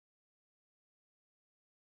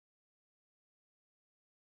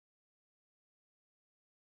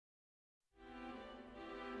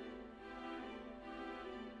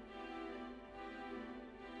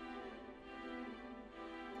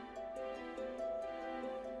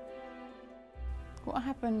What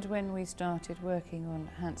happened when we started working on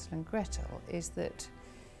Hansel and Gretel is that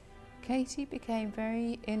Katie became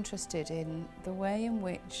very interested in the way in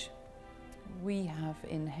which we have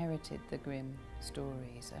inherited the Grimm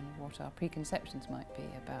stories and what our preconceptions might be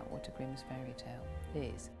about what a Grimm's fairy tale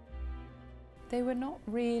is. They were not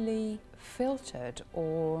really filtered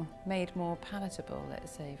or made more palatable,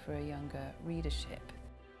 let's say, for a younger readership.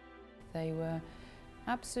 They were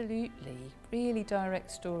absolutely really direct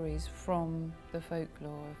stories from the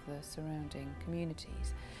folklore of the surrounding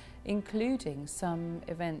communities, including some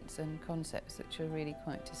events and concepts which are really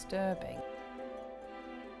quite disturbing.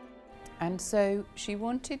 And so she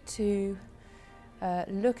wanted to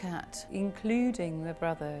look at including the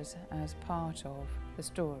brothers as part of the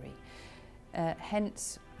story,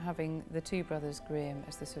 hence having the two brothers Grimm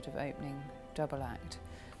as the sort of opening double act.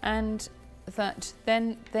 And that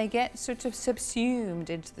then they get sort of subsumed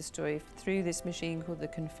into the story through this machine called the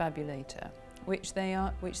confabulator, which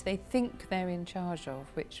they think they're in charge of,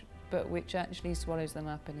 but which actually swallows them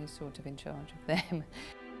up and is sort of in charge of them.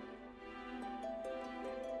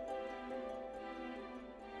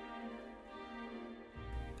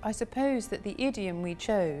 I suppose that the idiom we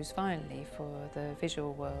chose finally for the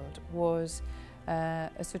visual world was a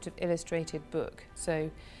sort of illustrated book. So,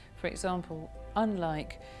 for example,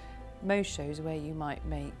 unlike most shows where you might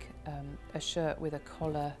make a shirt with a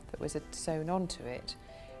collar that was sewn onto it,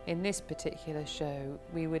 in this particular show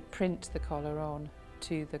we would print the collar on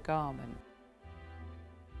to the garment.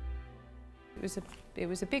 It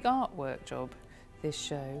was a big artwork job, this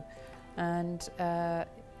show, and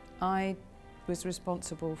I was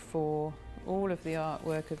responsible for all of the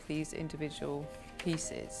artwork of these individual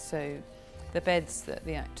pieces. So the beds that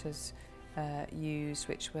the actors used,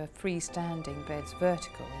 which were freestanding beds,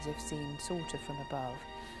 vertical, as if seen sort of from above,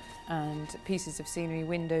 and pieces of scenery,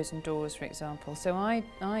 windows and doors, for example. So I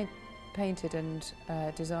painted and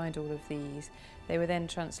designed all of these. They were then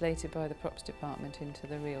translated by the props department into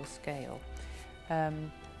the real scale.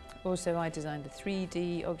 Also, I designed the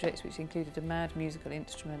 3D objects, which included a mad musical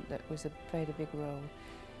instrument that played a big role,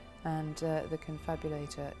 and the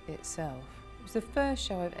confabulator itself. It was the first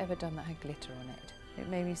show I've ever done that had glitter on it. It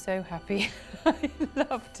made me so happy. I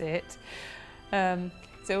loved it.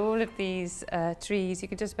 So all of these trees, you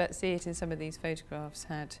can just about see it in some of these photographs,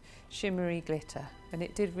 had shimmery glitter, and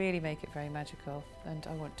it did really make it very magical, and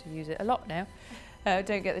I want to use it a lot now. I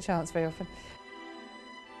don't get the chance very often.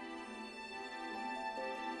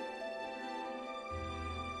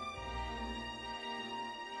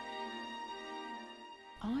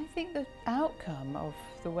 I think the outcome of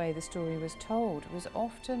the way the story was told was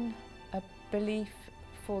often a belief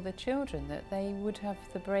for the children that they would have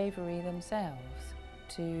the bravery themselves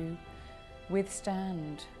to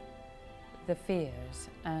withstand the fears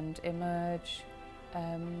and emerge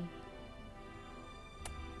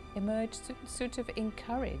sort of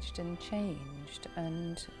encouraged and changed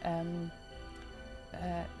and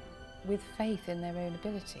with faith in their own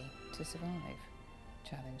ability to survive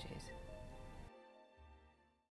challenges.